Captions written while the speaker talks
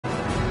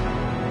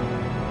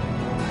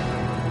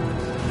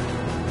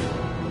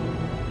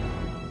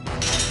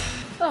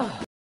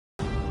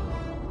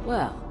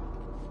Well,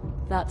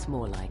 that's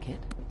more like it.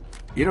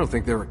 You don't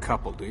think they're a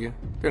couple, do you?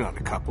 They're not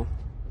a couple.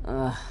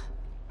 Ugh.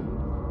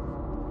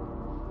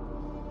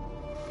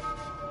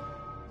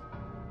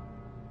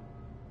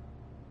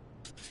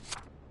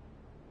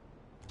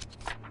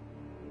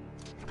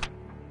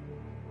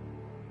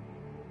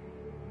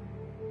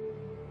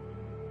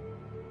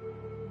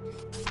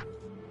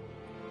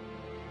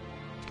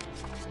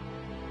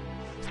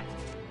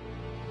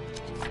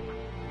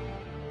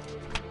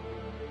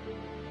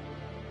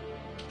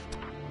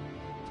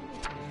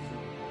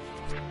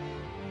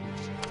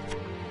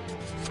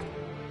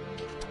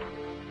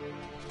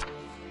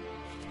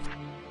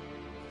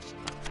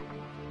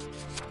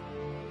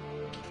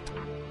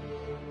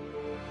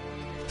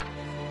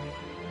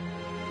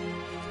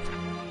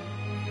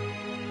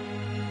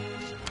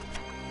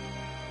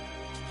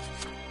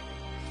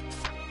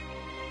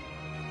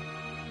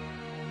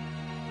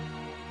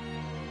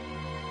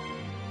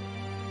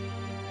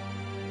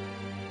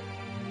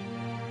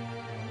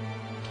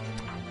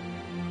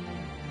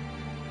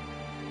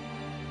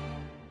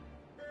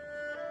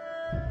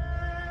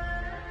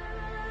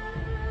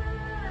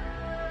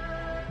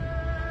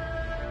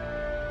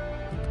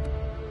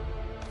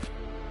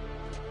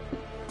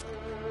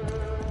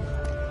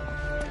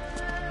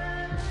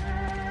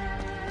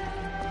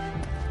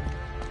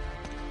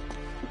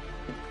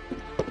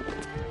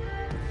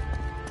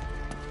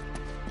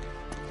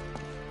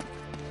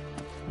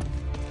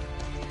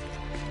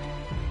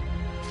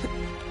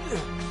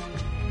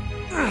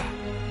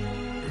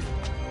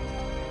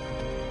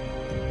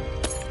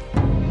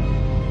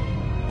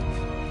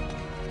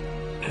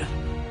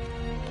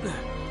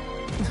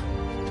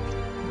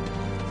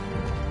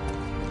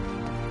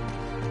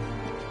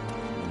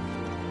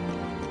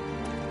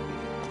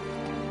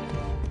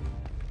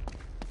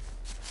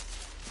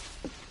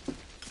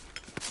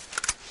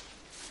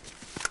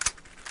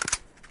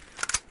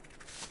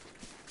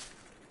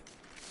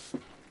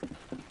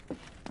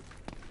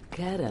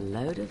 Get a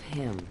load of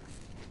him.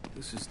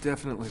 This is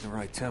definitely the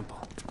right temple.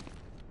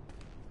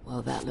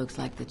 Well, that looks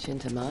like the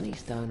Chintamani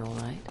stone, all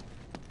right.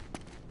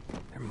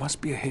 There must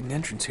be a hidden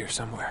entrance here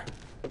somewhere.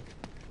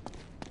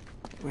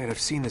 Wait, I've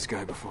seen this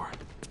guy before.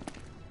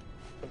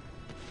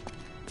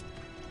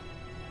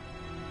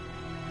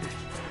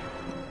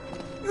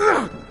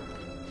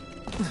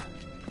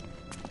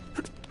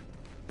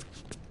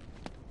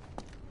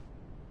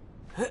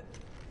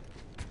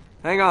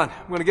 Hang on,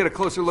 I'm gonna get a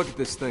closer look at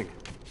this thing.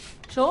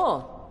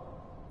 Sure.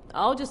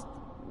 I'll just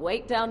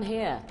wait down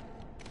here.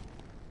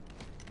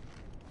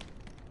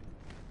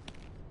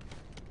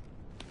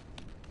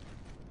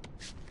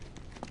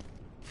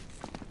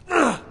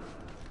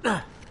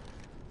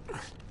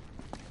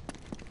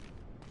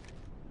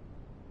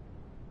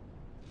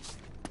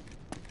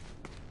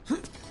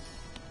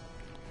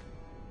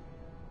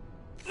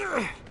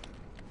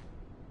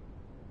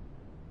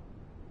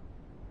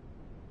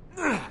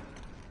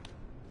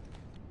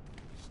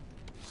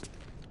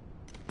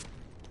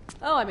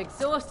 Oh, I'm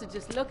exhausted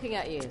just looking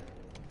at you.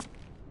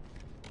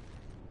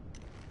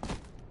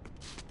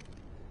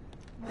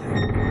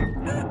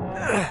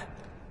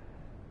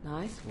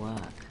 Nice work.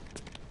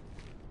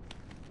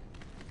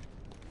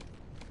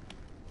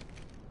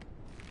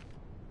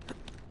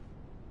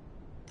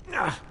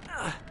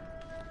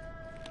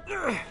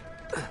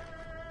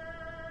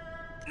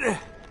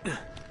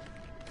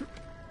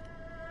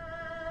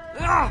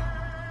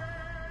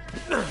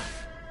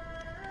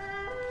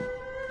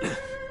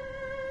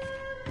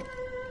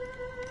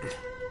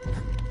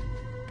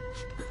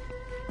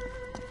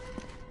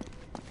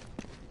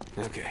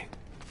 Okay.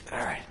 All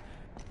right.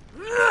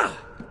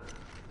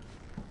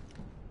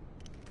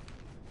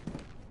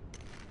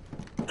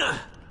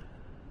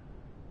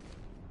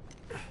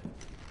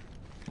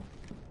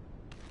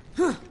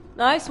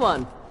 Nice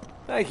one.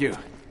 Thank you.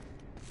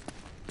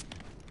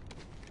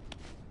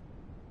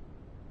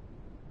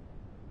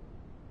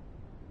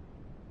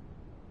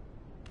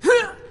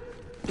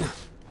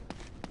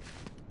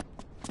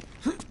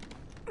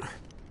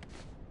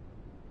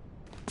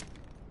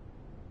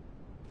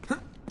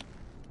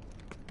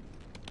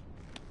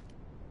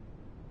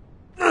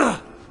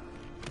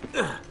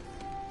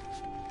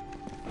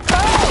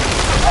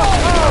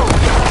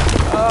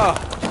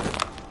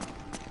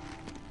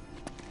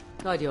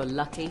 God, you're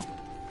lucky.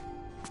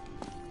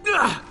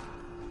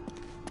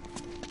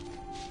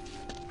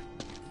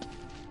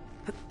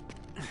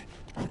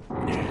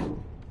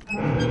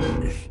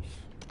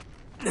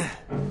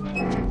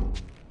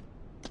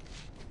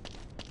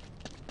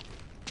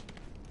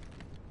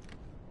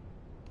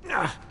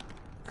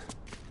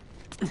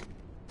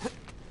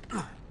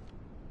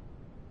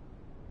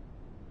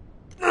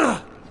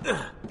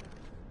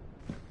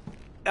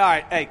 All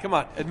right, hey, come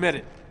on, admit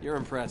it. You're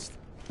impressed.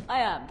 I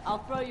am. I'll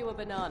throw you a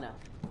banana.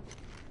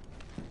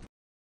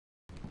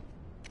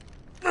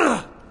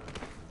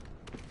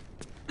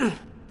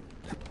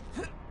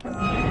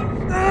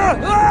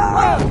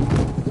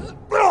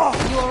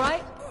 You all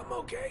right? I'm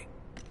okay.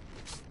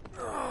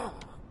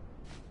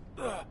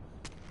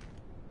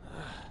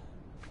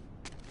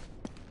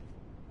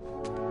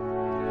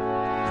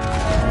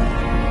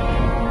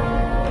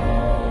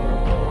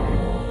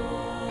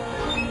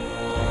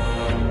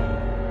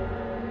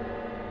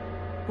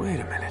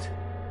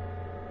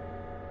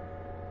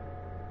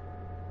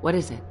 What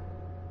is it?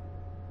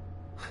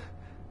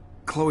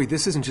 Chloe,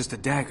 this isn't just a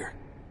dagger.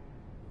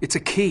 It's a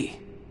key.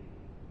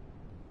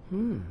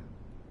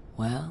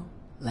 Well,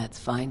 let's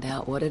find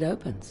out what it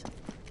opens.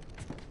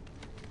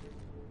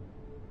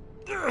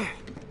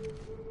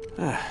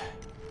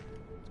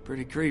 It's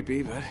pretty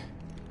creepy, but...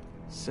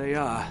 say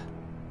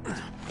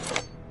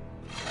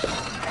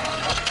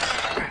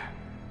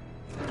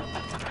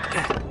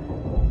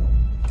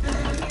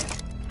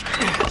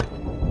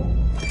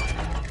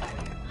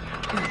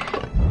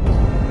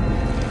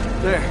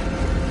There.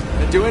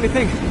 That do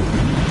anything?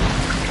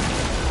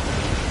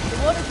 The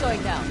water's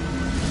going down.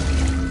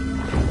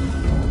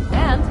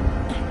 And...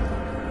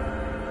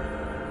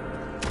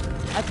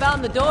 I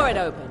found the door it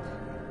opened.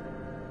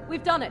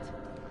 We've done it.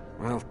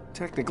 Well,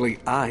 technically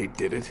I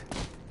did it.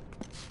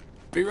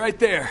 Be right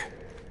there.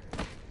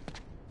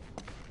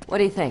 What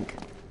do you think?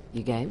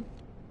 You game?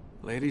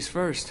 Ladies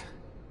first.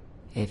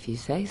 If you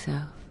say so.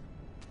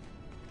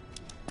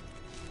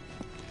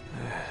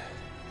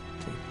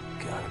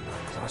 God, I'm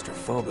not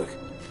claustrophobic.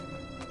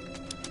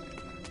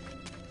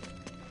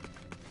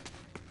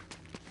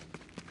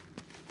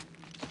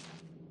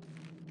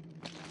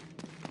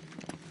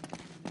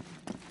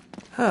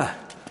 Huh.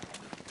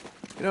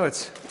 You know,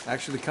 it's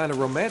actually kind of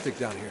romantic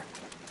down here.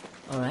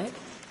 All right.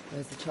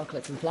 Where's the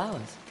chocolates and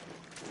flowers?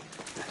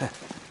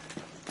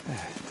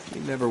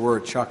 You never were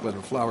a chocolate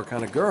and flower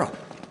kind of girl.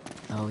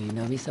 Oh, you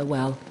know me so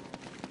well.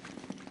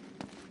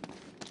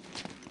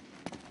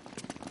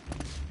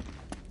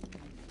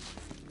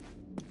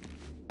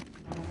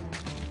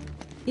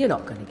 You're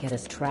not going to get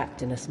us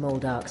trapped in a small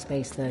dark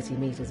space 30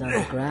 meters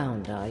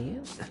underground, are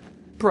you?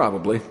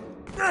 Probably.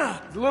 A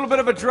little bit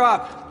of a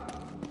drop.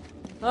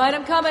 All right,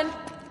 I'm coming.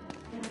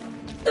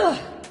 Ugh.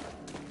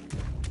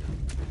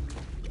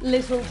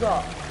 Little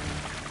drop.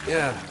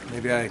 Yeah,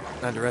 maybe I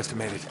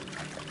underestimated.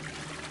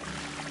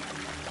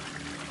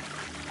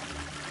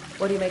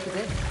 What do you make of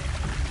this?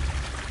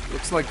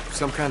 Looks like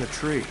some kind of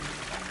tree.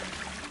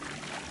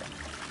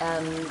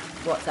 And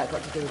what's that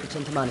got to do with the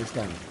Chintamani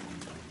stone?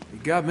 You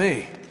got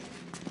me.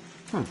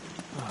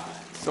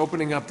 It's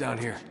opening up down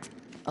here.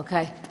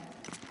 Okay.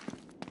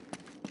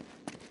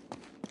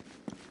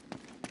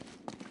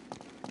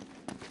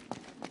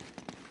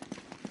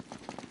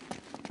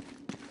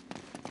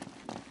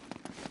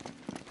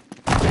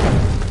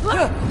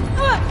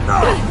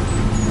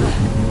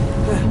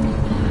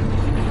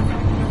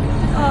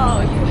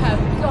 Oh, you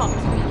have got to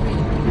be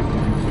real.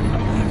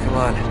 Come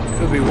on,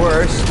 could be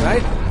worse,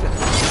 right?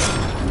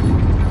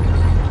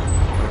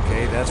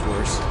 Okay, that's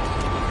worse.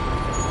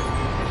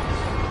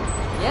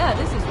 Yeah,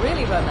 this is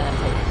really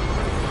romantic.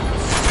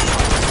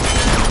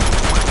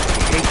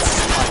 Hate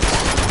spikes.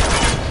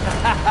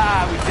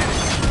 We did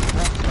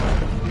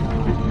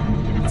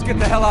it. Let's get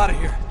the hell out of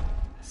here.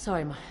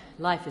 Sorry, my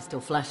life is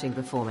still flashing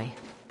before me.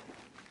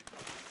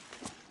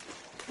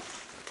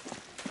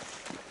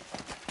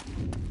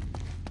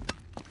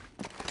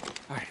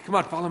 All right, come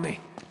on, follow me.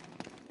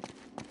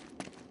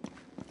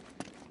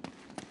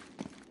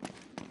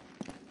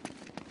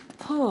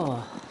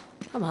 Oh,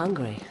 I'm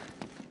hungry.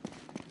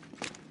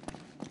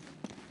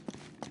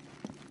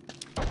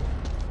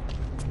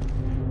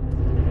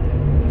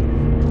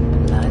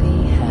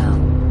 Bloody hell.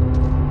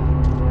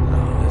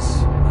 Oh,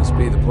 this must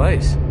be the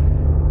place.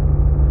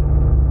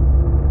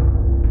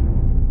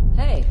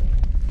 Hey,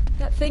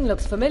 that thing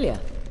looks familiar.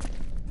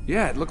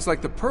 Yeah, it looks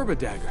like the Purba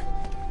dagger.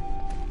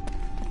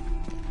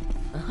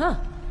 Uh-huh.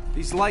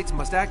 These lights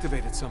must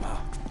activate it somehow.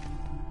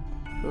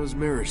 Those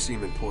mirrors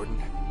seem important.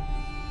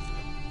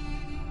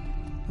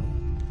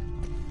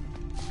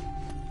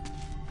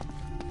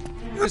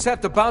 You just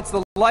have to bounce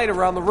the light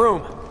around the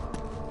room.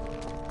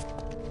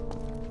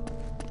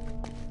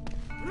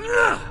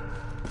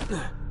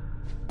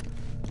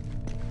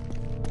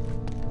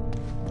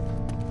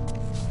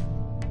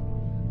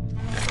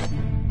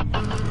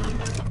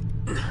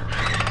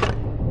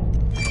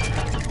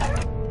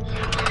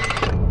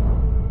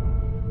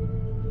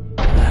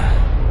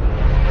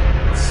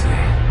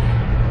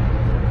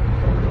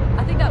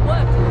 I think that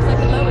worked. Looks like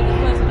it lowered the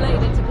first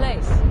blade into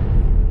place.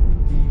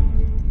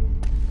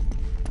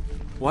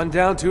 One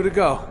down, two to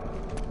go.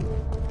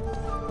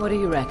 What do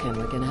you reckon?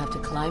 We're gonna have to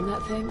climb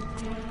that thing?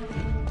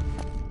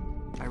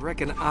 I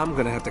reckon I'm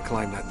gonna have to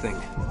climb that thing.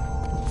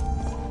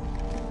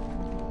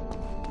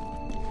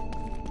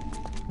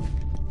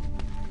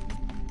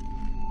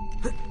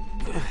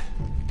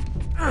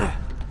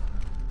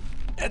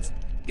 Let's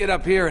get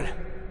up here and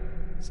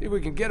see if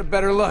we can get a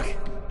better look.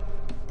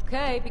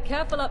 Okay, be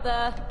careful up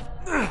there.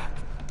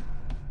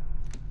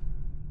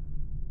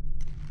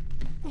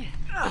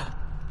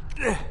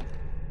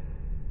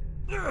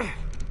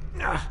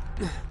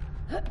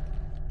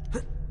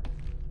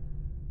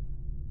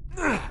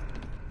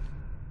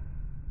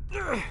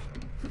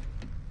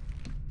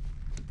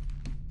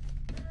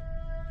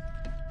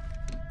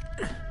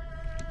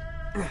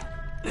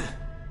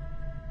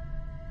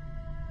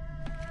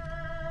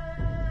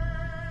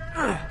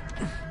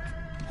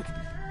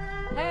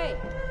 Hey,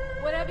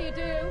 whatever you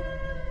do,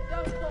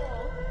 don't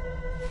fall.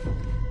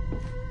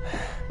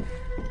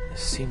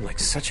 This seemed like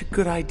such a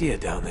good idea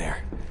down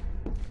there.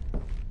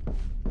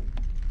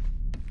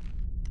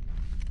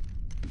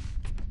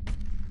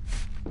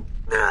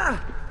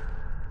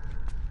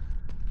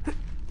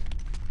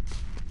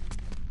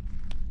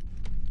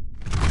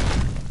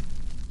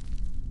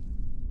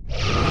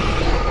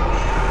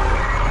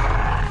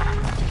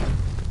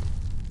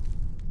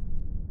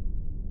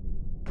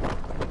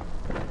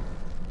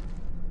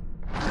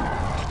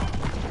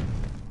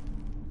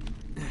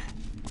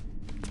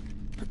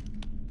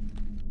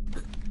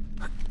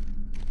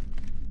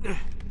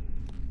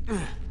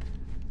 There's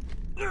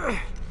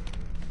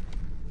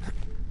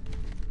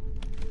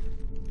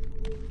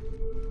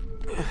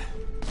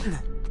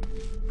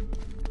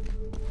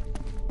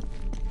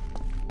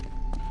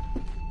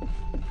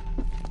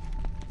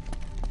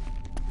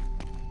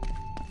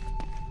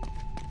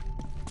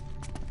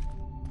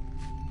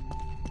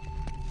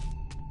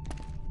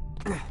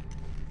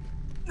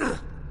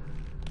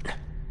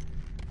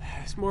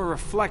more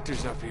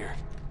reflectors up here.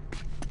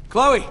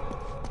 Chloe!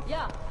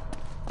 Yeah,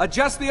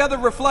 Adjust the other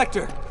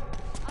reflector.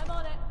 I'm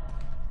on it.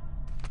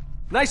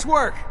 Nice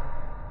work.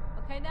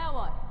 Okay, now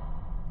what?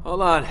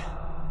 Hold on.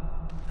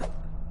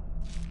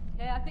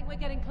 Okay, I think we're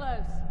getting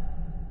close.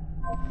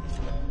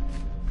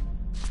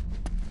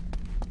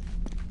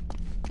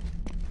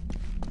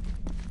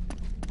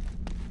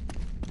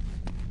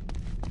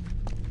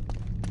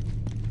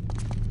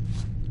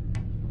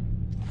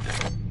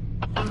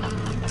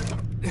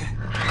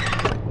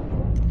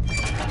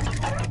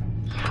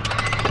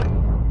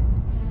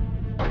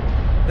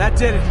 That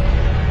did it.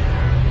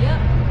 Yep,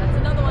 that's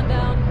another one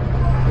down.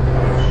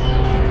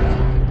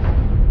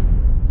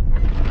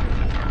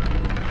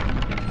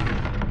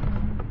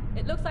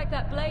 It looks like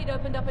that blade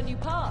opened up a new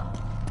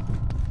path.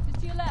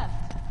 Just to your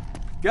left.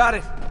 Got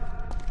it.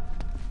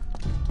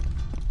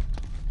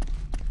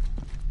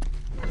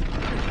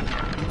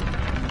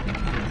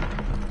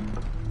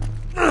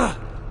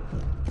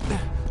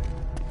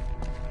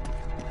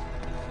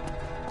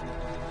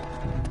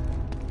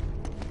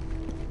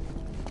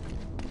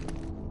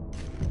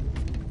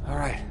 All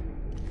right.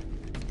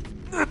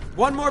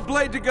 One more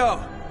blade to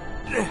go.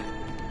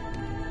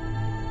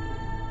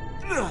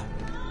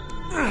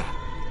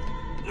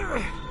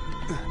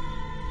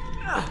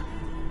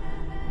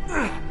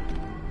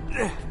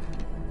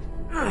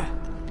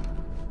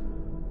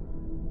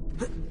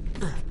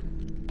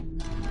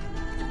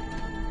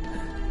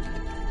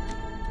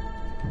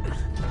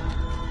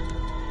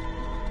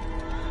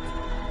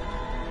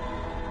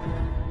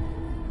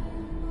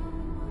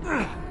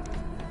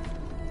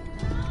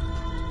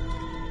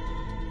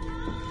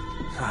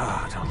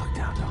 Ah, don't look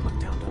down, don't look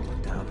down, don't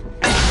look down.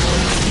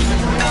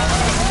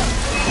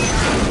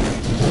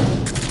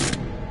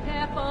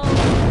 Careful.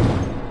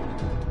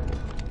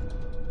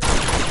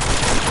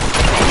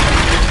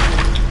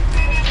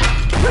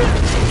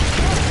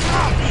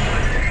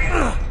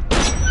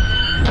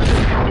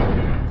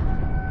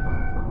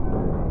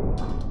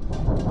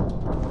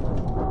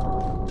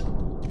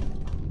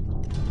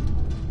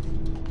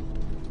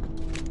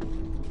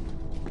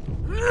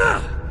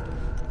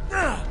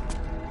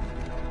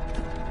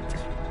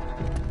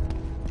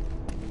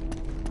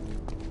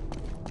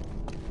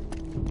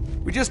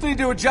 We just need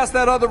to adjust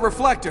that other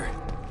reflector.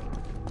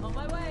 On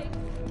my way.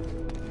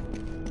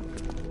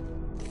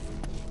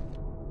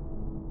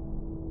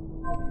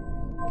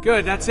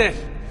 Good, that's it.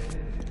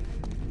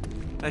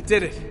 That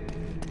did it.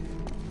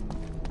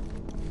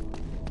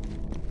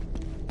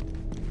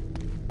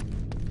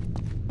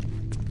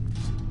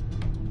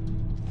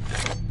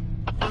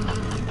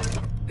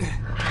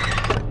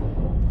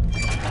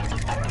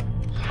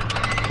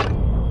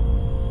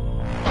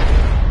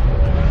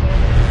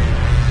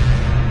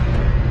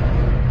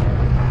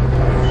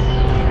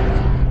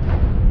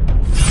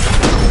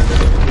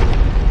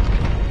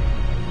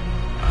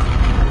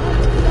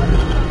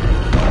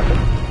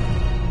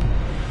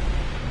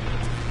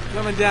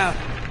 Coming down.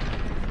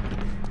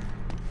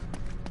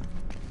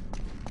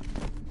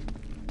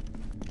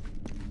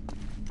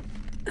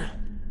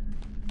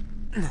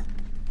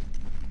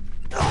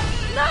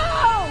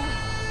 No!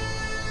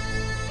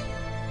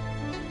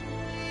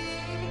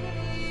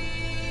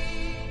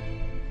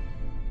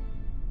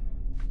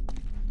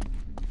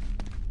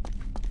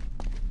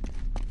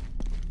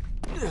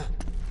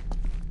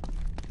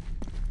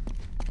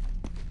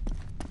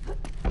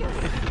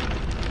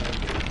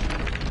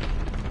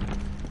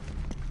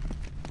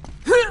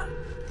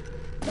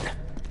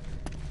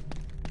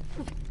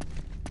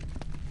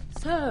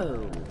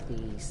 So,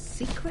 the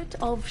secret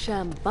of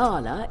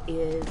Shambhala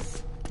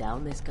is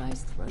down this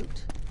guy's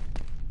throat.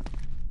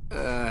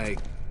 I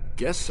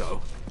guess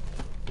so.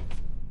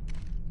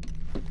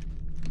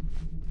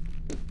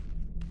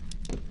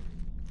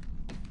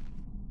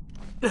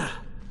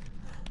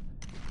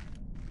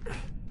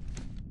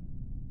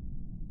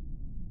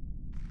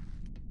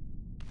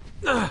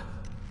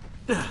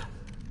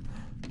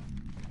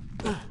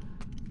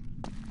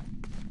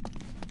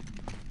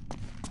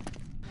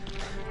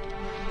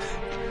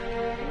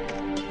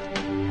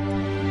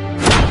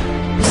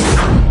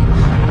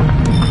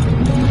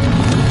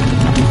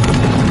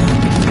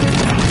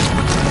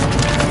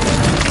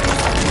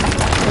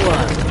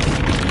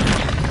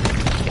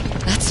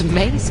 That's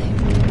amazing.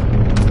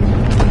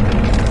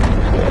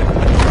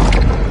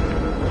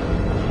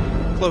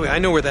 Chloe, I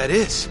know where that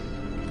is.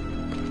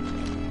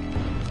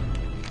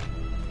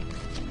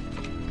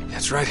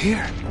 It's right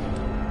here.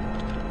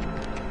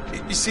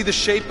 You see the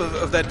shape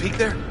of that peak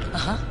there?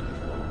 Uh-huh.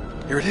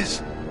 Here it is.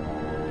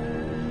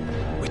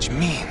 Which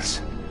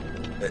means...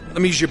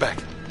 let me use your back.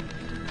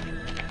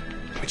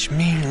 Which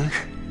means...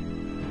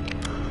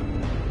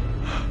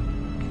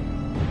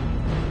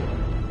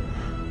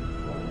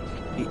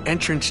 The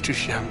entrance to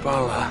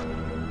Shambhala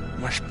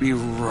must be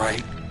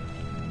right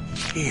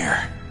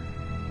here.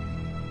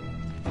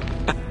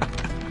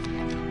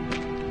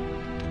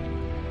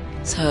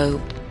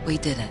 So, we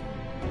did it.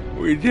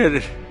 We did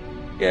it.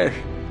 Yes.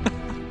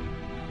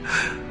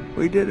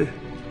 We did it.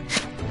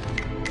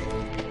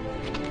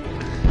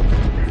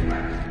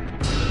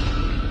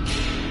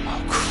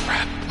 Oh,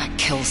 crap. That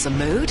kills the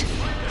mood.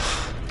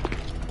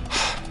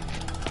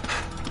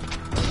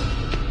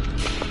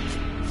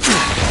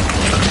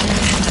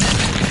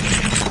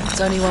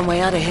 There's only one way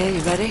out of here, you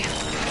ready?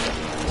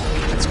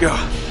 Let's go.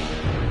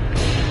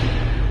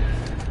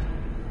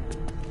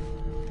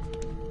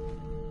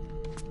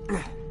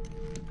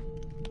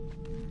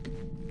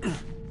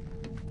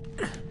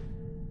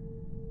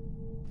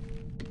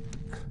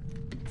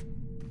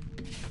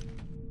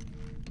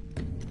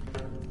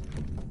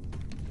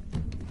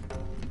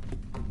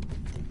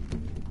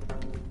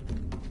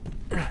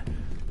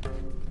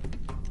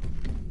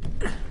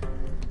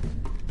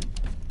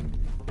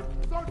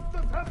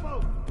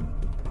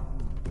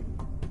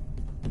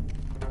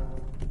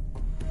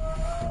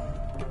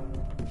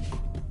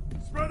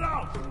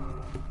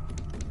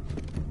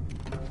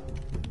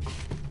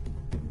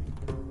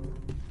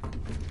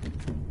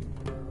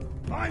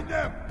 Find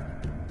them!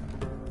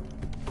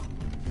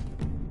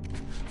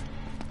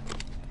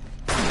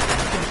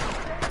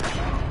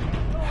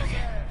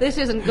 This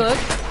isn't good.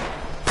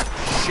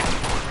 Shit.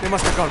 They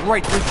must have gone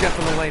right through Jeff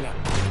and Elena.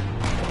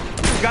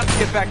 We've got to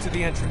get back to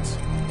the entrance.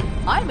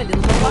 I'm a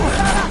little more worried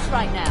about us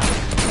right now.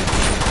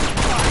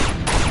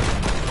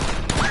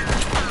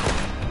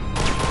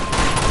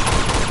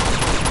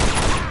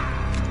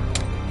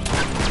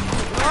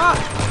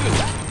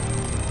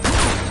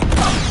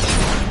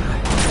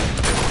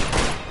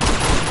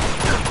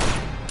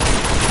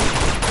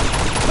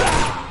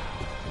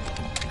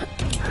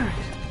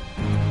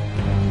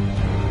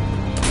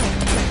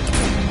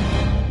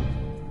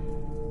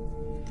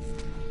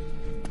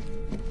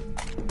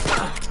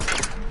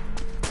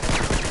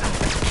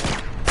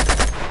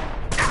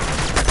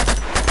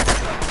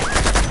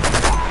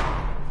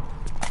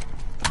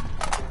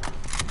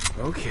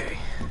 Okay.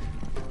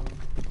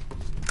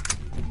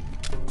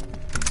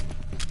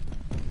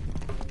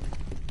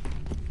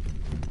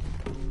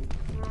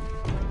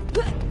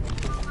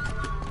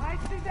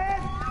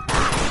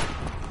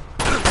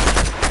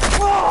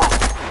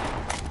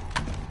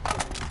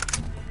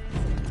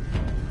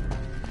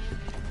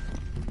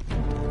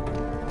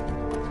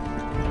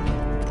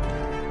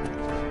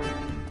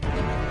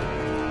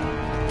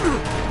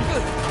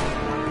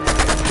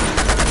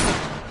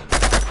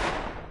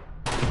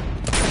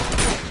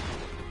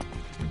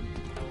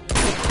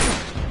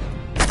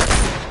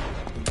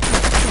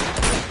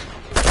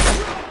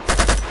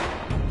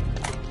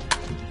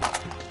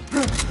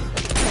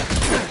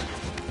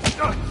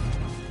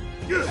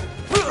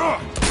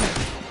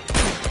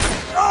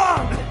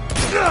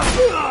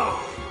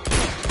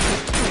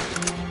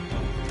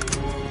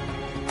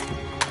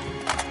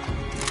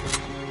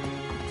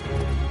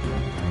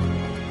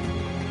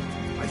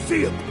 I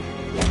see him!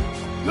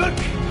 Look!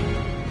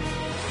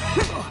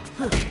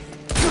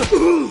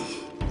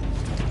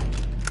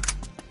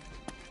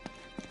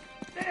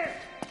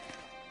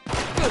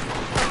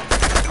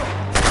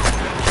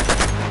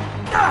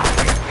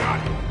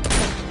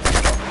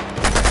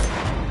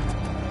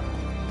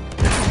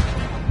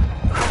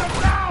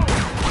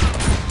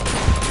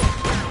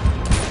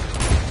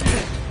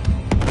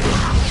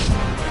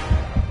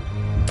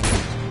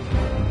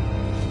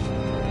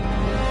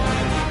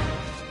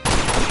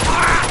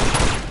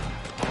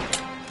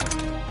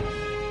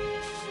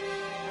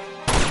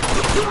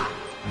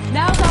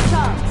 Now's our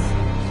chance.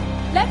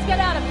 Let's get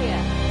out of here.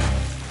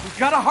 We've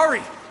got to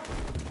hurry.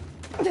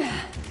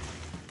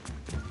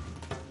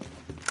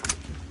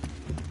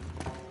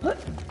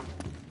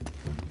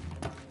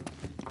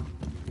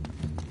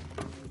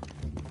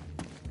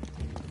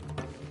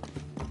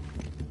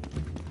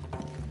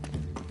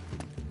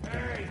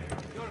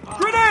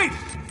 Grenade!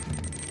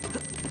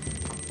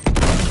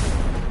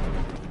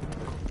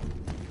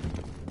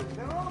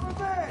 They're over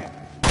there!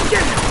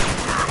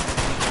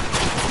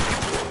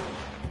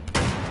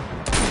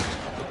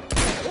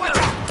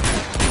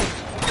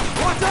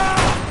 Watch out!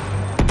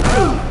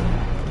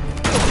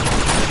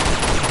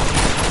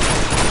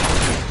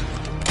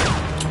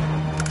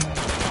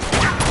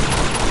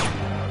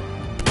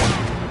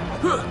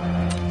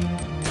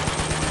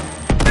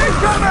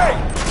 Incoming!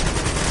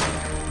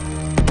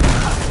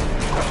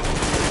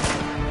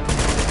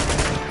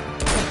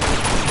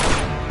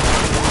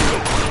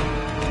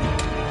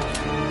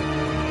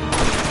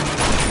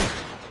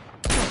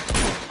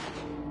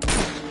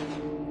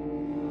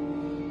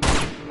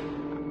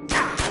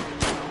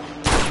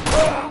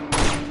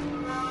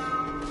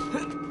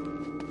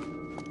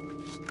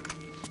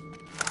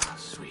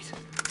 Sweet.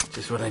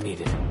 Just what I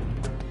needed.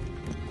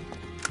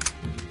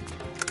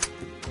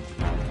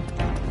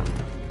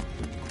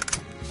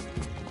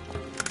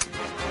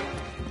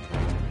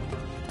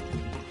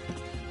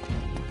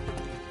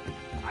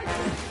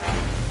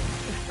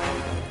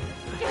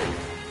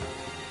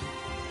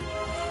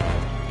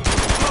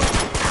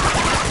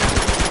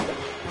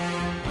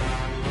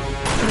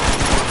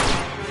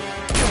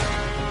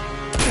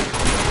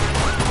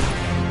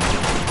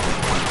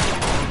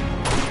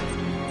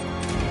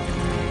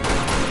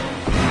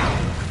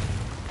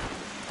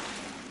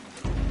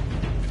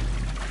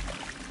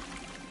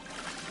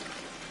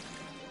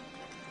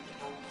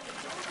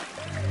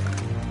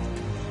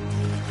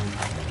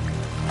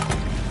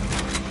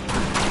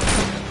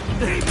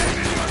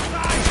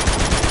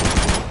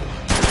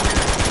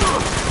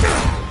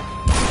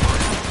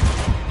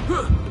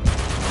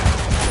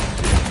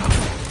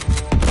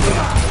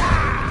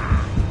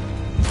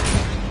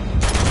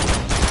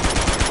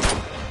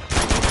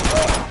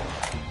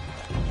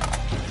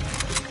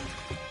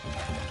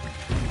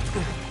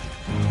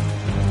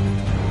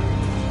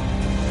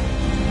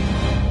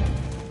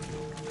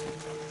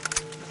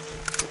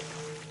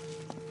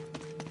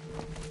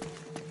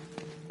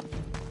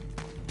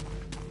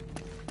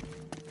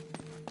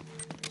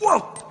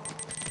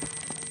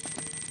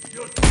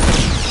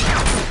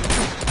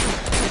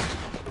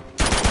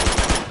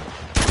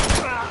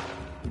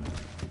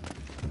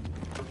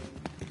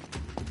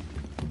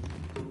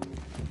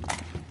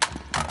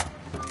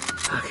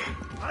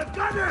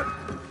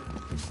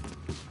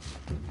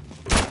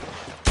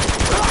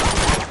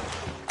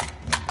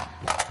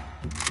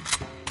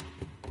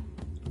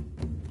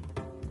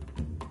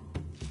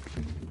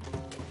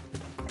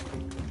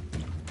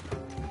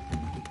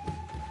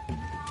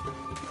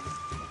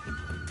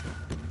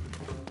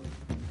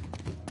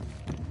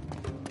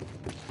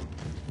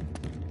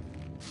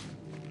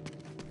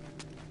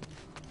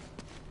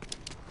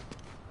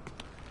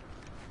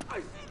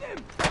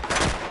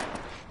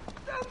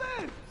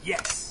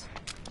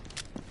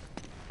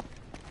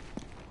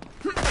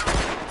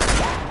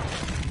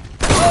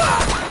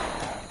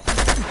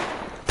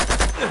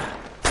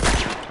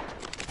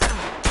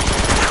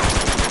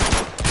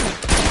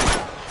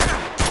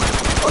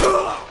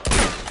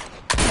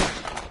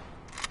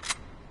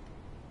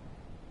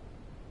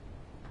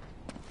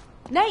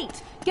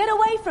 Get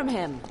away from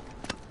him!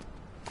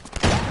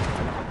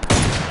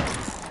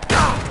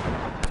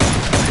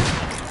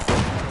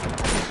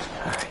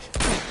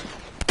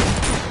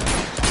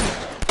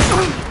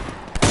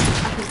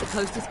 I think the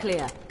coast is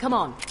clear. Come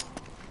on.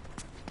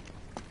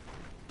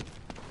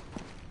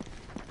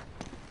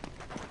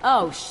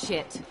 Oh,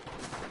 shit.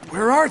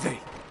 Where are they?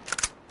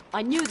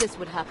 I knew this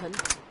would happen.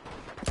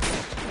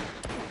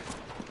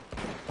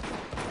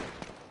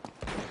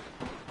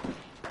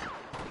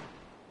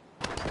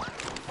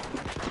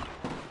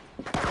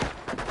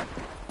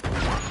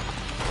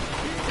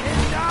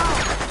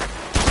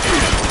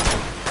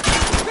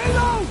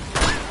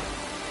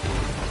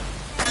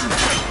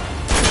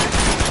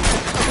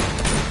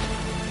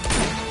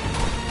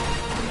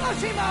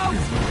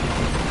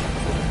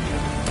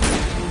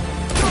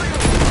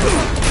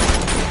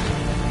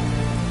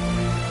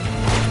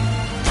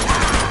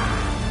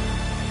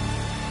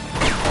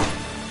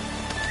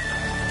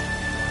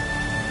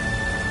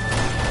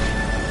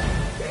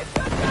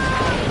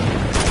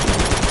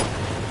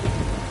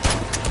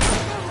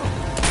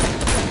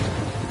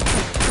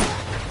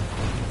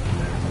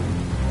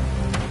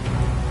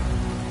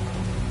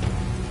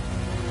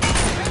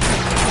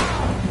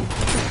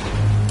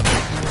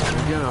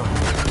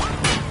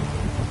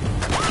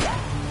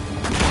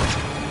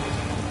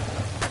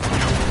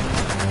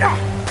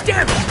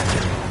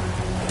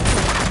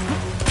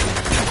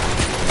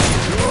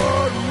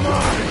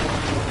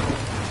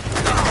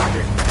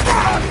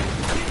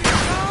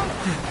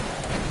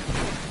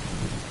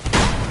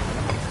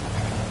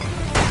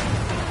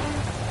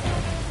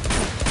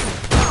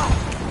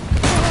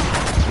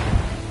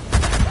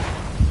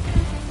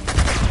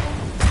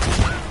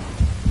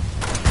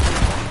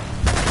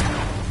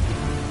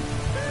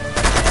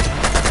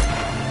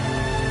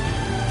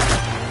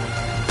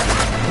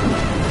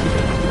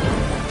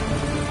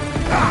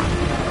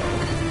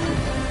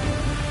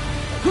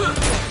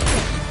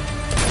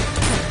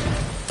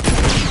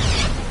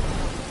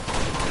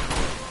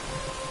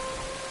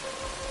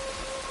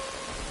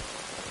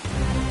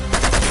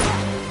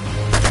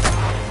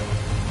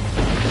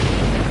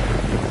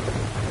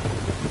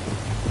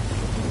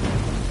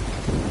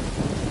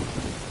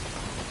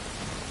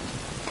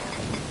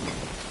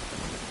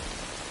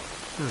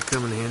 That'll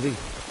come in handy.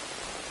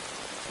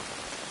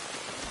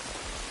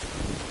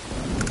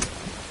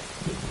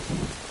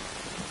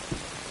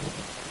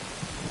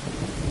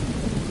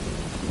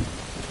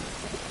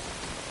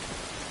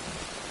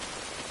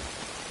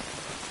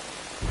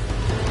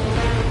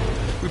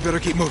 We better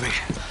keep moving.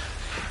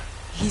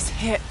 He's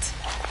hit.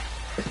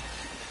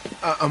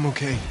 I'm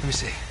okay. Let me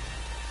see.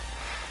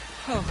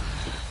 Oh.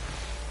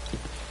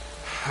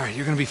 All right,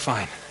 you're gonna be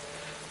fine.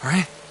 All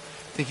right?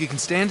 Think you can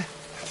stand? I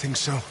think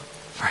so.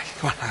 All right,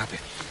 come on, I'll help you.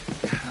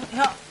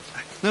 Yeah.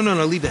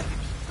 No, leave that.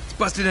 It's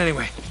busted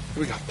anyway.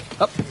 Here we go.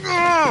 Up.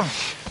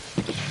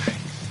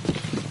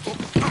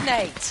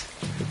 Nate.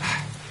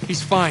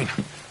 He's fine.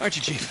 Aren't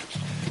you,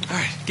 Chief? All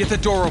right, get the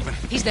door open.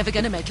 He's never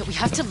gonna make it. We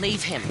have to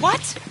leave him.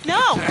 What?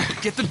 No!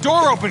 Get the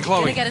door open,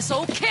 Chloe. Gonna get us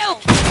all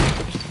killed!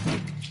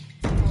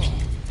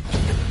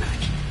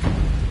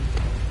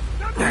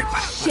 All right,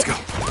 let's go.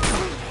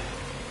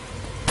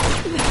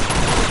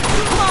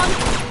 Come on!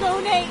 Go,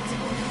 Nate!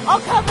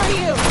 I'll cover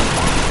you!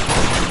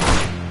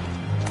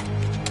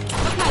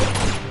 Okay,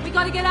 we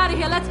gotta get out of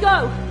here. Let's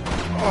go!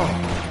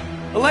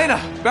 Elena,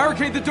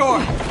 barricade the door!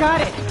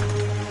 Got it!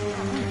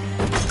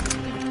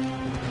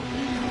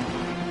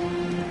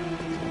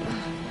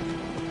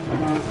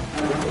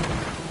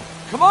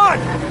 Come on!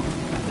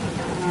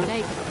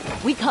 Nate,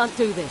 we can't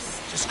do this.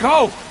 Just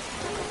go!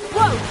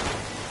 Whoa!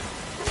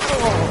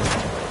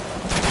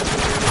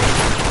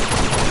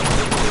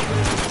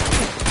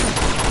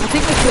 I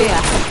think we're clear.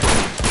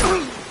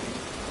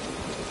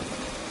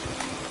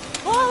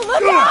 Oh,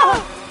 look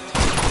out!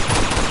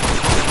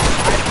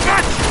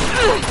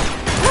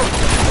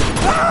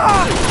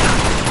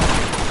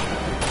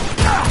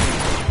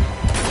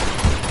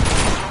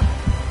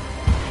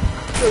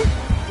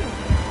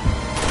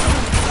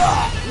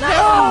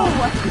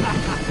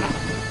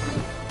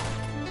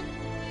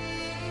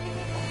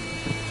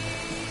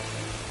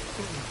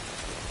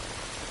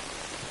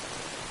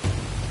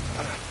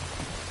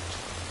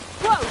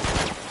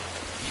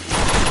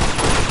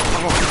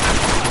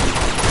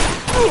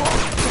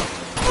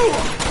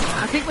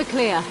 I think we're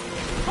clear.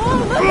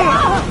 Oh, look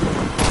out!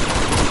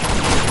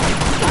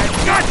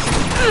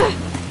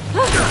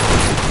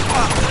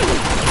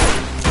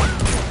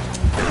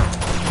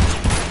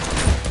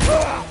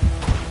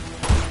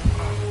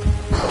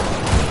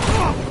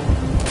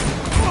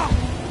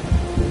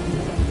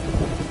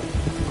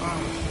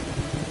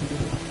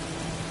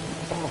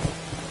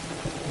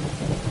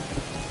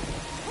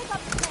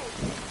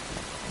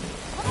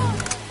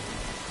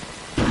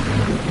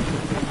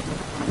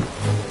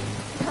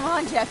 Come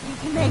on, Jeff, you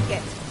can make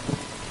it.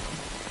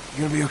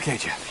 You're gonna be okay,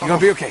 Jeff. You're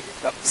gonna be okay.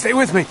 Stay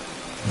with me.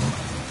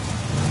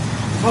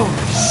 Holy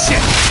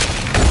shit!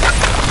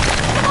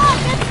 Come on,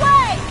 this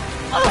way!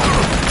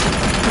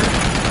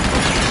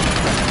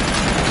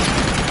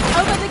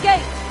 Over the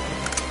gate!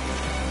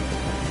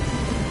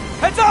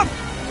 Heads up!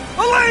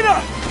 Elena!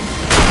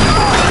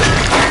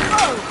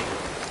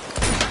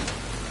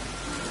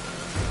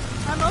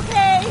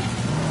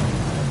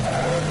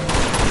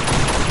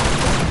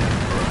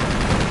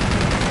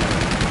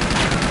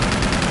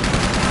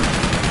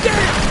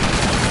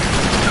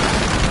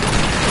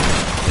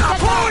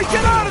 Boy,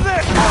 get out of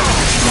there!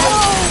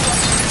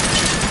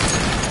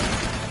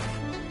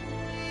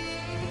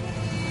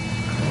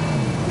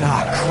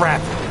 Ah,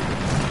 crap.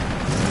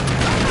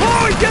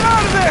 Boy, get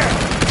out of there!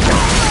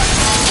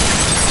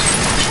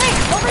 Hey,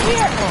 over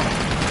here!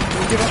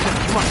 Don't give up now.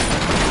 Come on.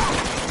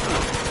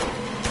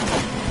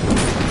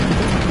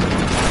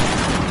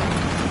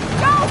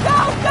 Go, go,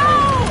 go!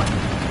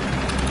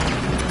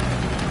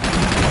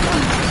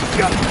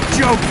 Go,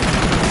 joke.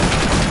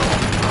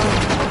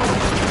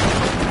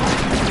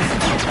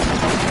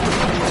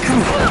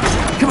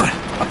 Come on,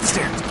 up the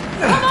stairs.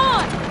 Come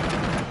on!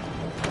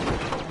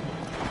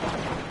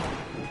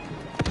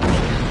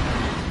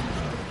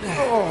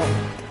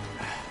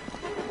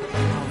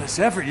 All this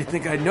effort, you'd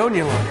think I'd known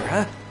you longer,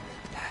 huh?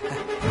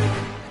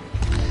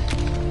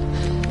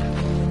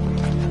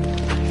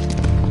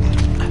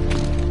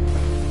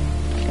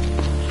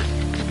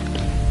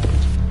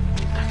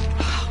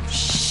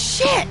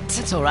 Shit!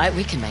 It's all right,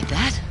 we can make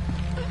that.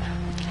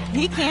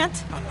 He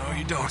can't. Oh, no,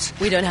 you don't.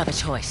 We don't have a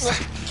choice.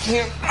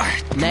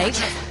 Can't.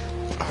 Nate?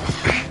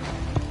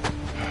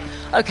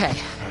 Okay.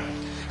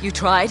 You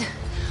tried,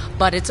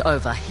 but it's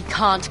over. He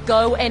can't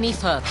go any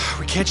further.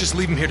 We can't just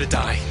leave him here to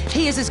die.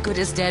 He is as good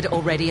as dead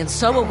already, and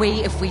so are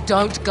we if we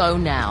don't go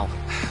now.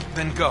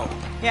 Then go.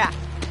 Yeah.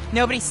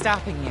 Nobody's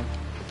stopping you.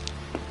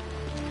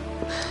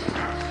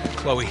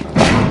 Chloe.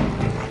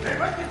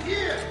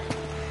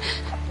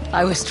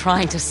 I was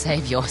trying to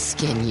save your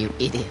skin, you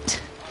idiot.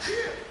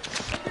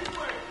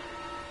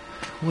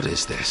 What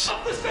is this?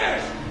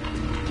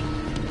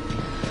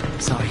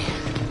 Sorry.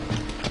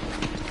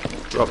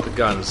 Drop the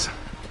guns.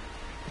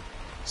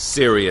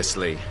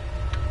 Seriously.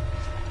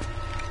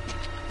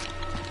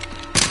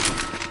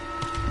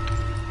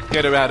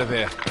 Get her out of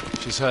here.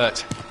 She's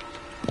hurt.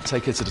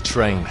 Take her to the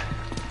train.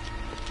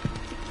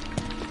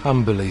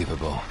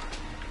 Unbelievable.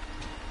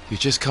 You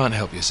just can't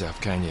help yourself,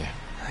 can you?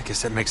 I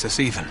guess that makes us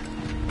even.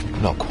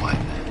 Not quite.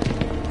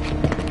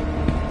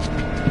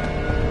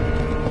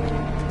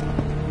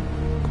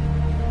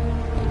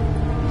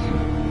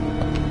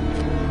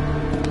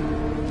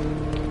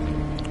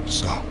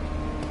 So,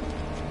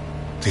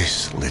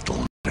 this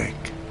little Drake.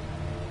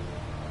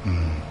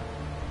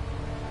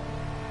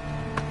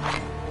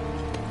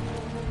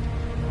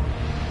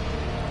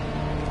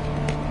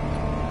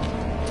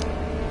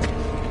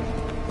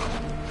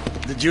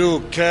 Did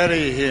you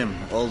carry him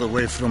all the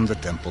way from the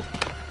temple?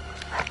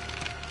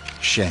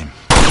 Shame.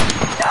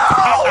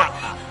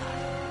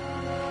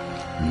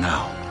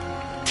 Now,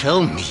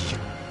 tell me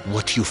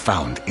what you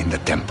found in the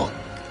temple.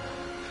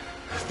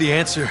 The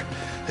answer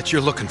that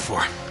you're looking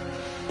for.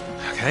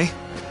 Okay?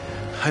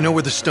 I know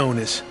where the stone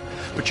is,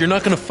 but you're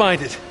not gonna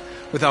find it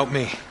without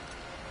me.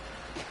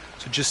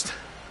 So just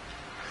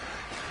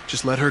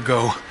let her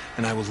go,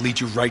 and I will lead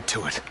you right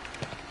to it.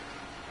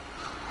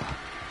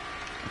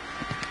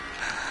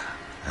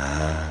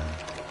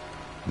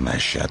 My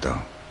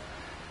shadow.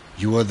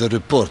 You are the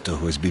reporter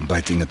who has been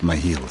biting at my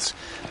heels.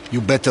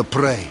 You better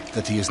pray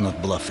that he is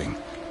not bluffing.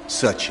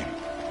 Search him.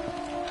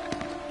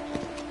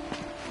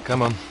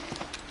 Come on.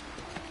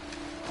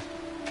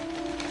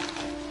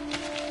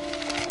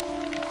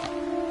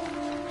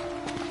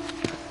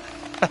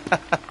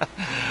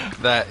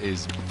 That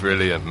is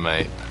brilliant,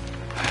 mate.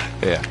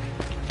 Here.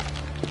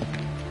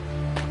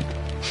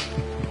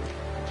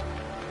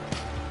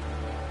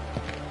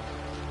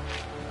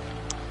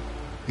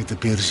 It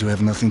appears you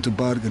have nothing to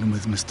bargain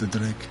with, Mr.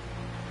 Drake.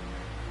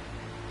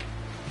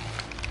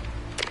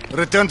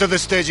 Return to the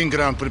staging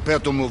ground. Prepare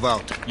to move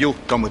out. You,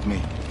 come with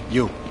me.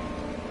 You.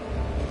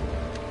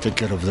 Take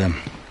care of them.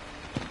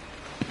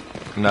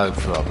 No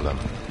problem.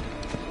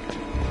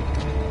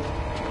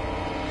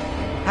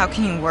 How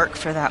can you work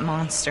for that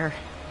monster?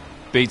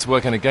 Beats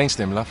working against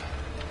him, love.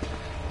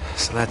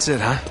 So that's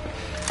it, huh?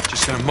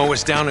 Just gonna mow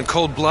us down in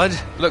cold blood?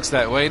 Looks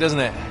that way, doesn't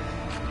it?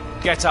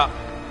 Get up.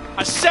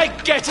 I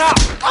said get up!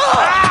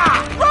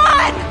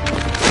 Run!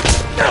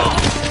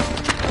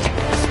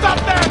 Stop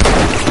there!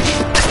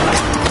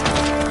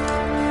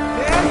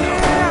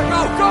 Yeah! Go,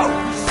 go!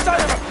 You son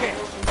of a bitch!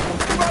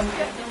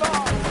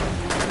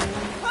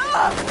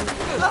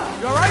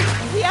 You alright?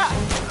 Yeah,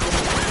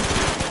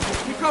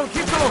 Keep going,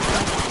 keep going!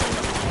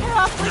 you're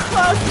awfully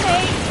close,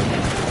 Nate.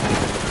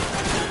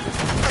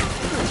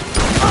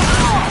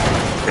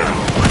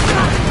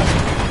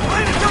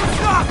 Elena, don't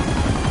stop!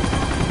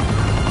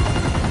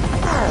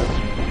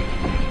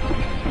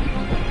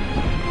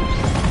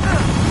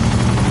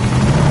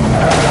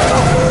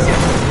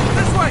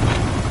 This way!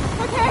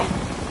 Okay.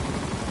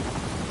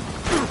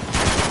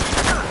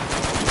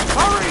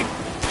 Hurry!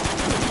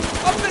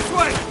 Up this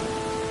way!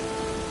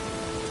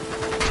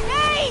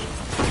 Nate!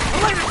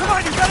 Elena, come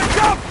on, you gotta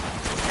jump!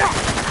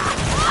 Gotcha!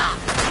 Come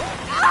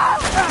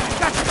on!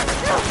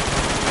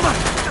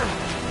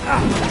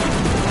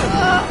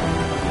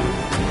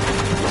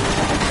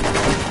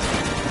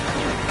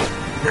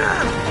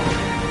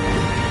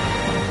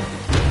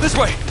 This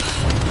way!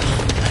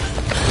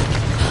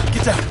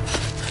 Get down!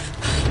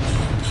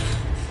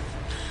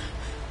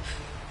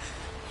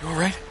 You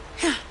alright?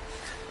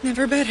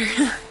 Never better.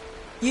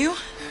 You?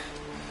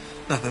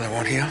 Nothing I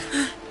won't heal.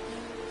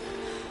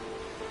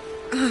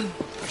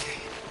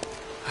 Okay.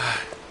 I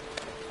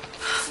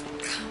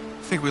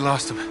think we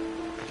lost him.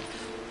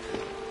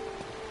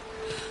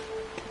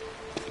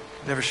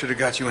 Never should have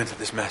got you into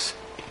this mess.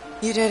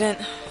 You didn't.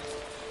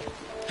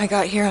 I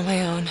got here on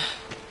my own.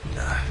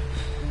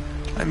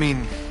 I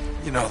mean,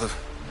 you know, the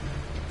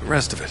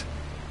rest of it.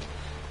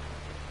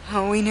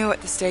 Oh, we knew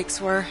what the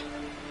stakes were.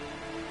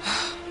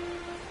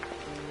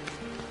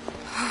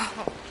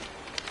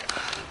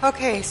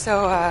 Okay,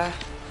 so,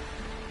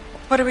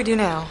 what do we do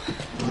now?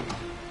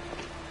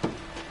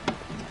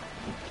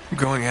 I'm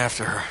going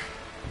after her.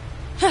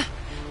 Of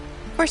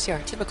course you are,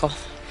 typical.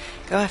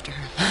 Go after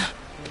her.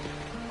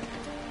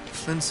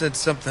 Flynn said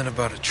something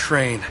about a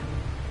train.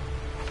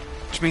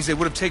 Which means they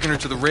would have taken her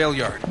to the rail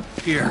yard.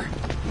 Here.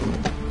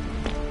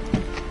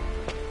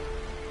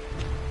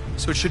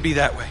 So it should be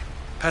that way.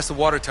 Past the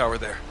water tower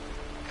there.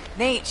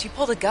 Nate, she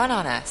pulled a gun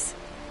on us.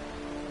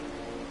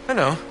 I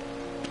know.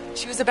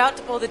 She was about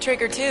to pull the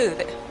trigger, too.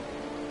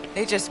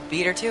 They just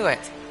beat her to it.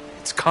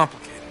 It's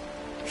complicated.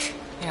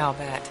 Yeah, I'll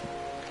bet.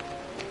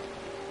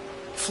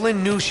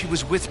 Flynn knew she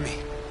was with me.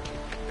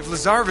 If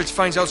Lazarevich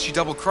finds out she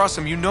double-crossed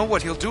him, you know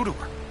what he'll do to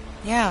her.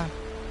 Yeah,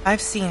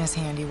 I've seen his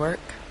handiwork.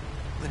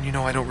 Then you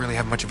know I don't really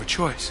have much of a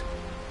choice.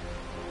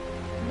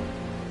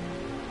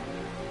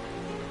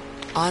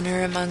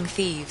 Honor among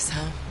thieves,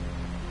 huh?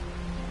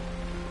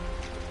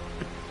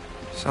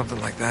 Something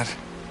like that.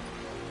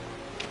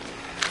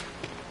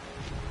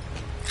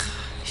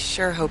 I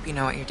sure hope you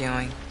know what you're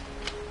doing.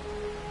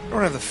 I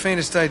don't have the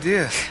faintest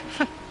idea.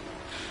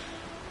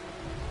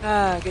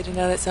 Good to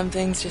know that some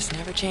things just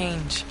never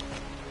change.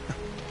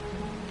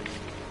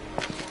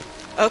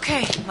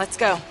 Okay, let's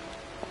go.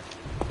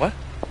 What?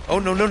 Oh,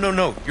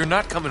 no. You're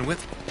not coming with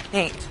me.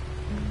 Nate,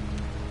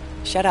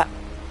 shut up,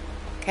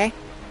 okay?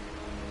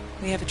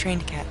 We have a train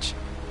to catch.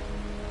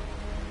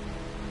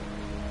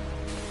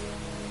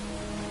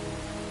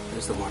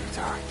 There's the water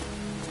tower.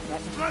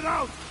 Spread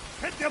out!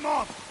 Hit them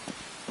off!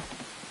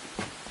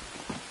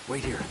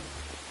 Wait here.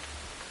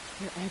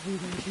 You're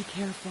everywhere, be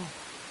careful.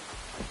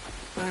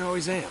 I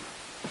always am.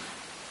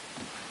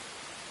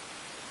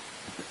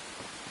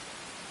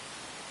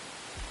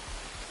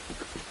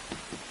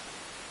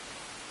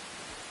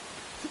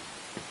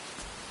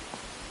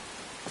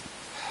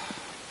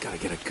 Gotta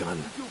get a gun.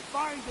 Did you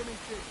find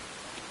anything?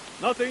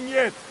 Nothing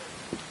yet.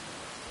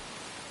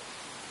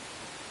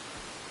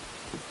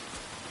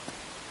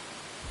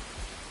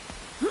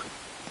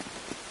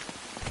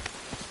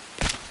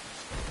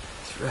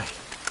 That's right.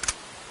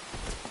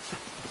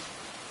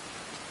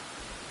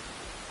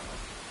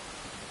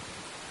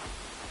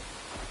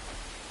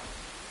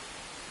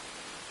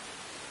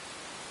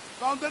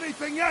 Found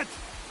anything yet?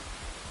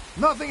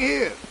 Nothing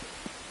here.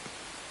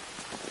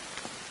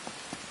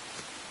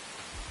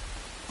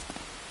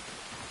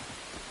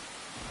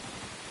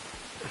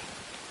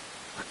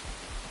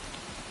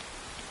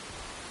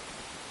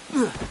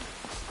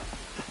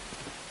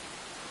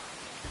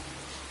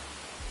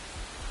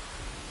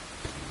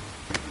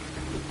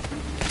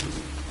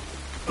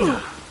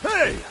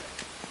 Hey!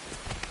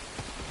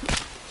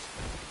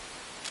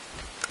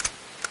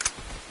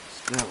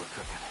 Now we're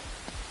cooking.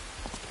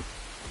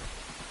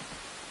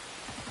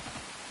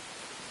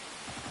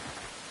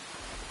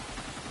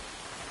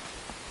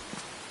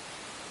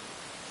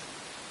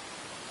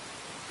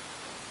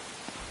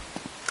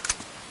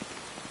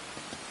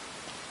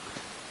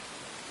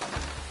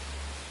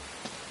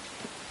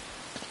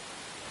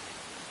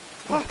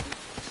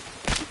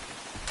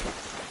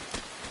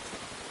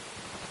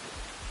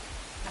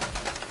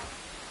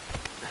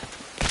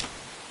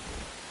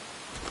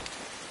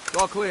 It's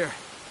all clear.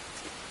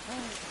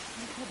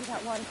 Cover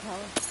that water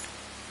tower.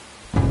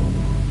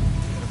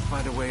 Gotta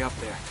find a way up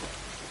there.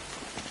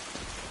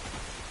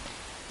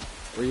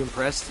 Were you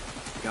impressed?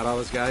 Got all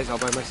those guys all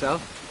by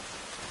myself?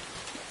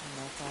 I don't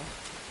know if I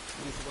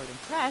use the word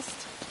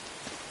impressed.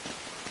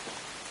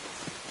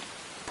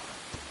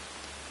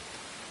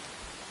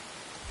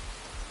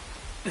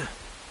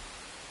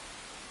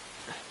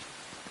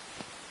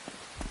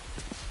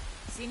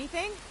 See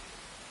anything?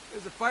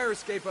 There's a fire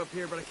escape up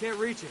here, but I can't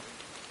reach it.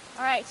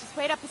 All right, just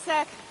wait up a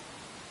sec.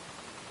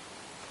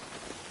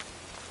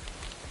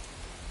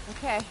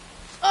 Okay.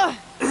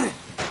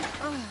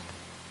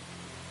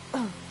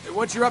 Hey,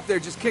 once you're up there,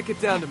 just kick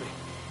it down to me.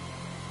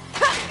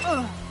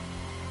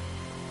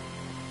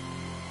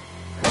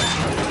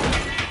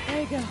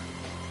 There you go.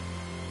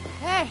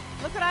 Hey,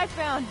 look what I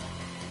found.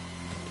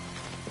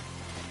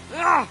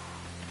 Ah!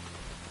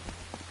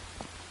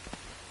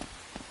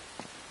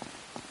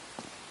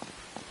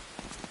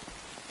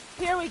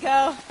 Here we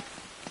go.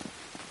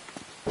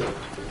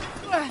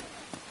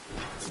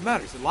 What's the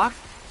matter? Is it locked?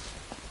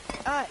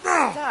 It's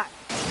stuck.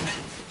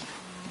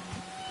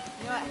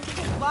 You know what? I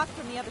think it's locked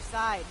from the other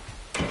side.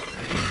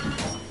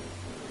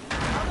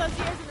 All those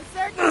years in the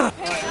circus are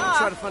paying I'll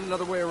try to off. find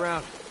another way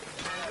around.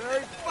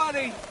 Very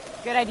funny.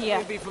 Good idea.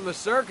 Maybe from the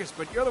circus,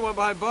 but you're the one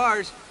behind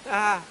bars.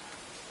 Ah.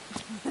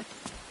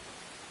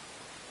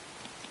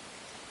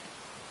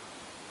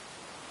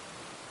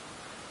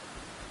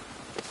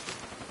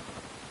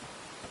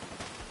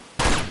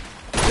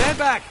 Stand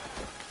back.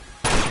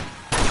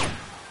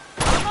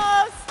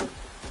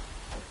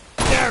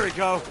 There we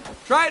go.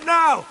 Try it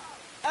now.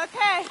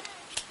 Okay.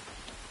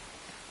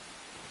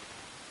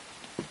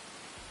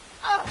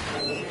 Oh.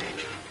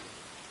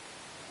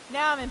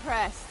 Now I'm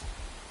impressed.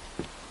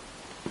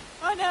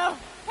 Oh no.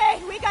 Hey,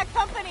 we got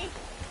company.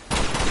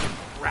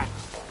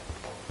 Rats.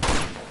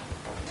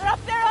 They're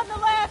up there on the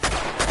left.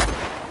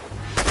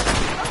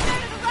 Up there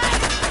to the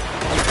right.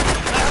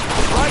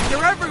 Right,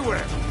 they're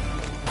everywhere.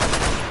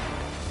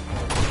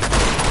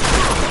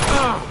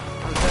 Oh,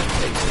 how's that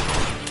taste?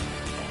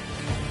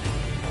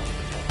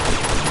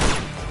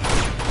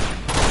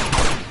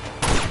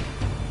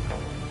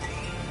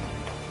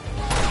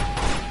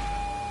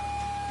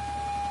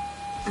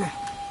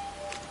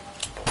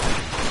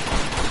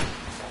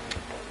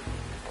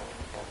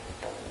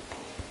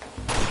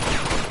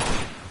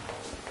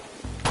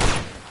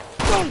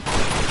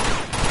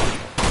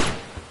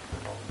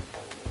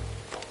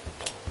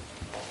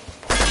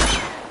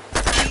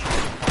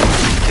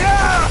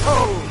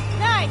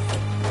 Nice.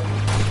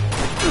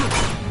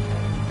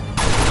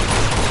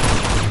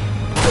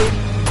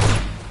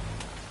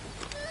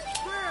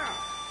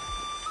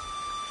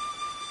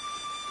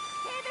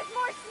 Hey, there's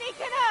more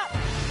sneaking up.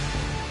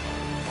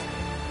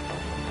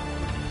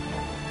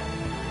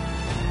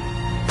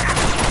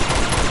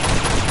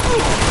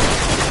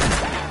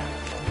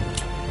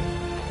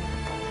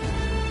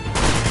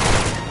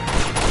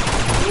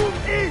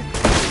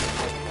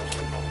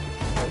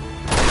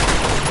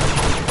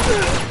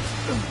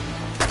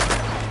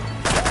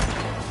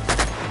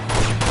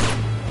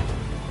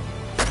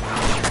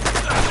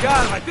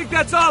 Got him. I think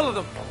that's all of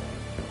them.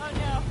 Oh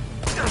no.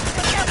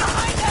 Look out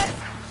behind us.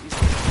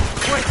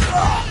 Wait.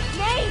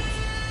 Nate!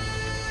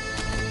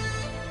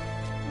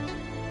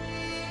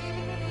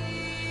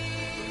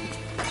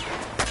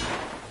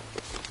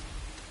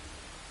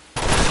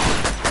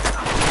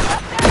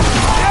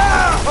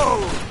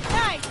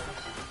 Nice.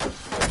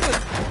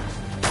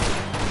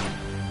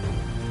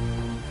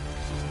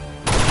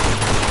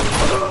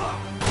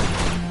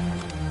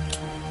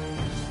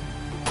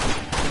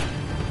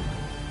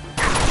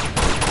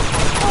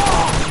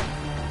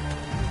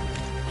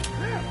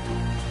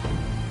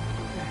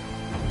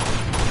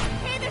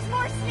 Hey, there's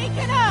more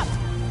sneaking up.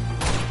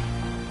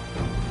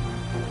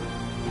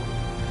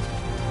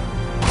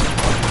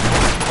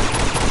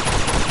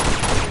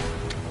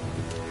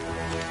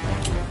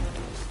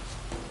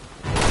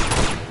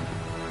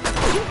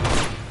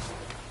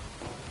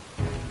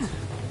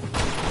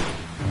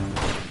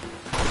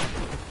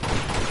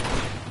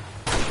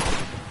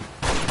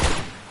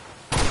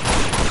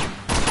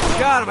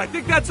 Got him. I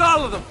think that's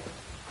all of them.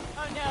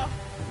 Oh no.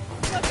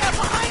 Look out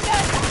behind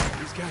us.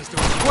 These guys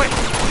don't quit.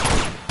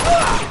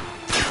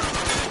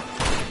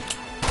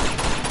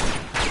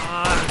 I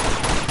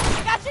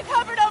got you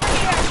covered over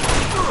here.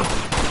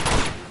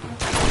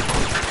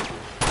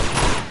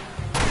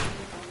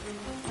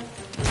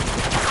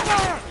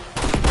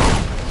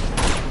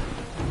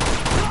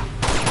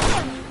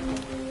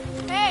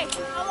 Hey,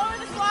 I'll lower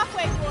this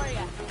walkway for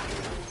you.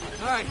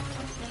 All right.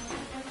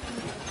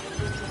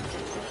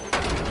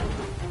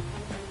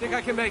 Think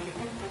I can make it.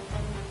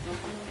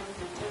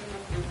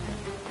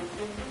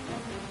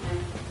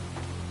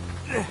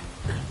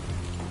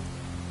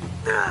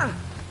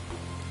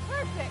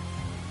 Perfect.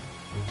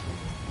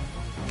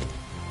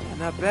 Yeah,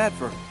 not bad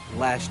for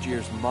last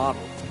year's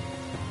model.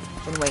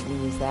 Been waiting to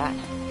use that.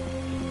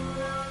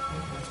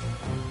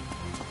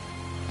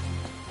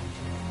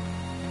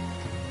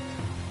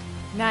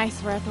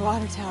 Nice, we're at the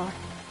water tower.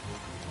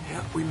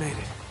 Yeah, we made it.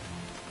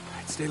 All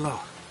right, stay low.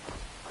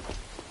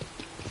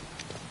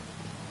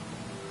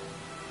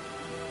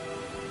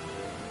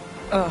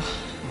 Ugh.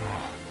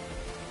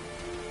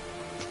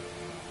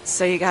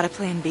 So you got a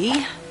plan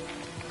B?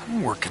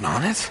 I'm working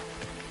on it.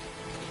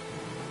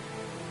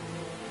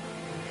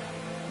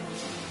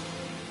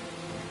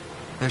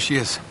 There she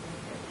is.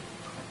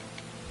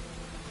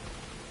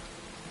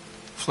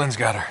 Flynn's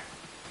got her.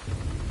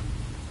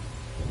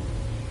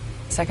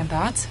 Second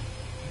thoughts?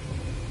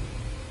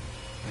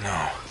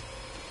 No.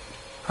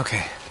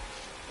 Okay.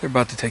 They're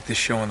about to take this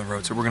show on the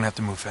road, so we're gonna have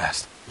to move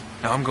fast.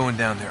 Now I'm going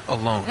down there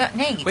alone.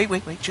 Nate.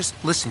 Wait. Just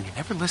listen. You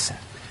never listen.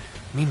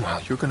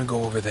 Meanwhile, you're gonna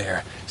go over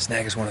there,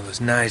 snag us one of those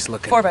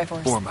nice-looking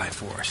 4x4s.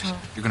 4x4s.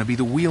 You're gonna be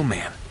the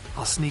wheelman.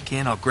 I'll sneak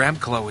in. I'll grab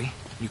Chloe.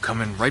 You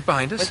come in right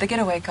behind us. With the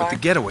getaway car. With the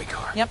getaway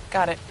car. Yep,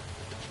 got it.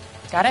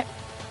 Got it?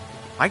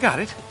 I got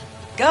it.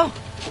 Go.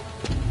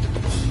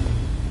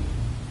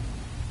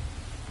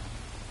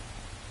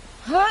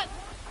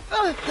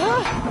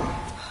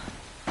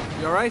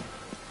 You all right?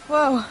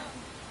 Whoa.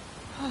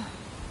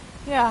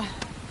 Yeah.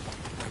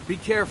 Be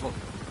careful.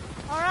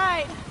 All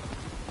right.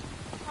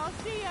 I'll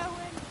see you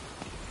when...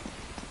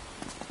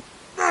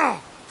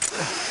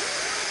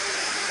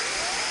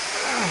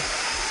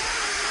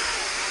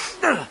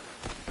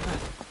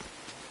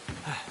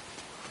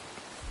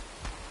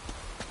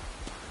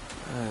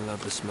 I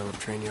love the smell of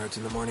train yards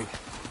in the morning.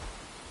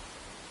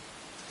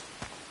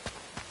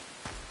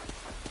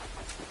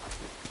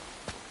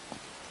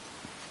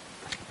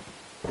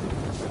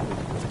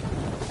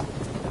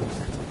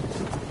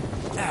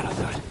 That'll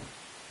do it.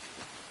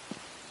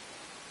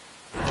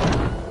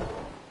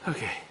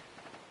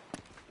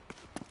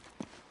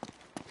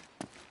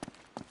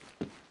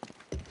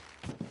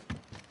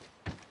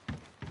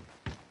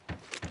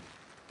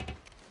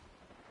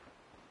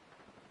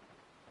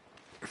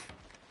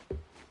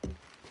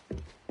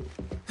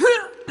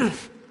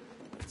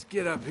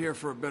 get up here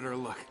for a better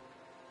look.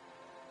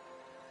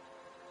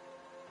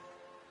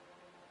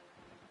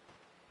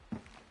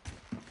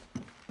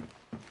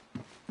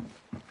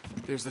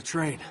 There's the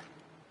train.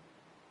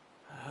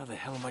 How the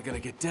hell am I gonna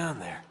get down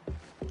there?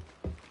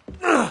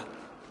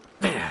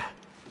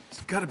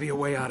 There's gotta be a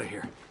way out of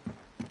here.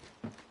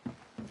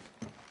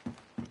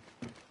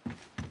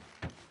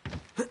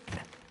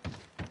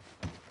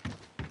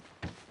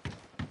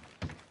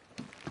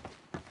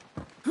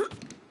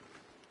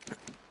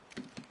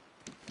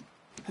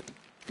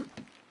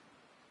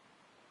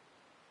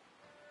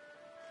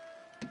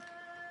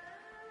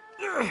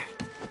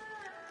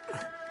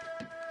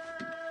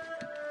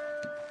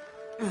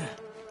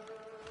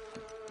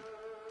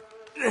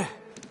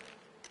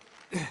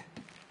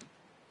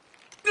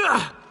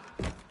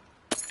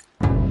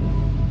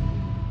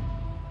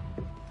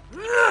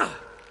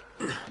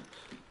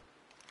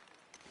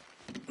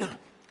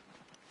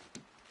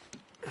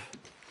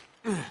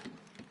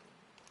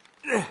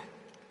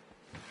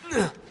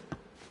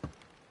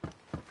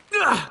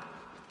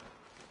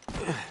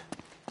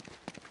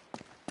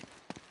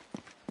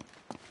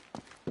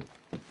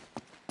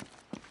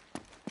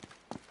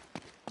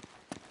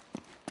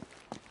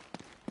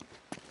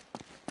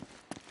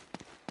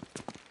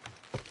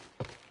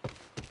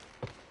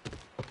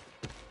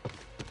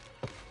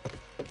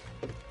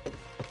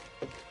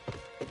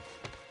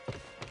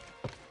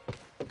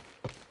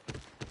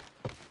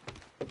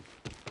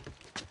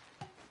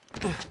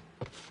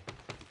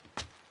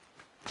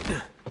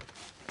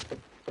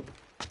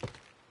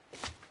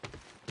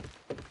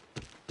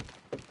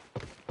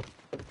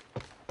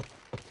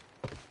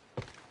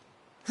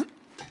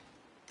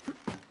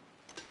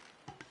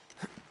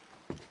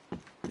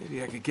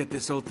 Maybe I could get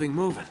this old thing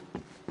moving.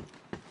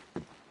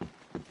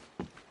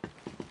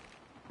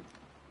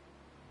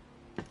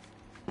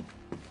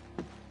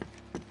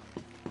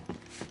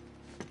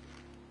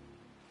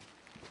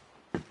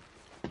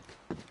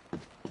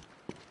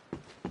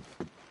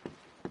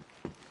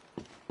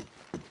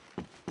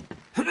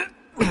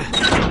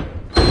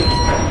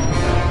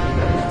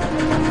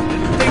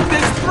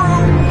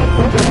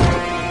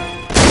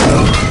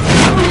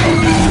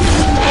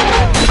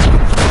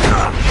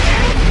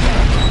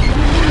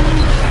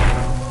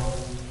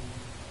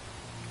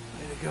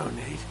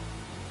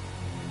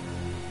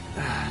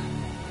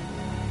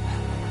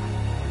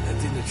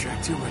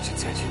 Attract too much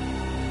attention.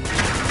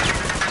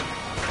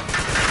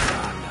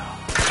 Oh no.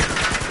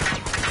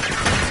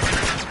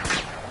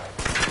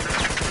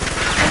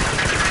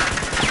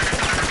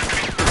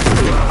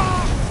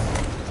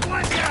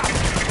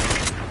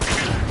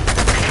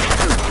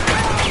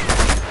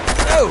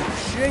 Oh,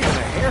 shave the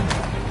hair.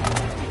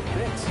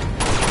 Thanks.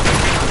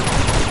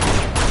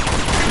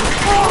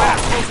 You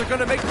assholes are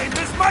gonna make me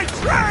miss my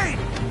train!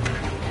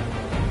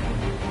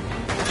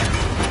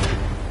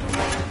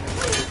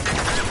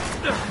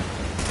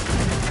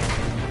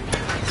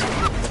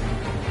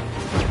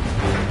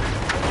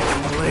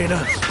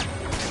 Elena.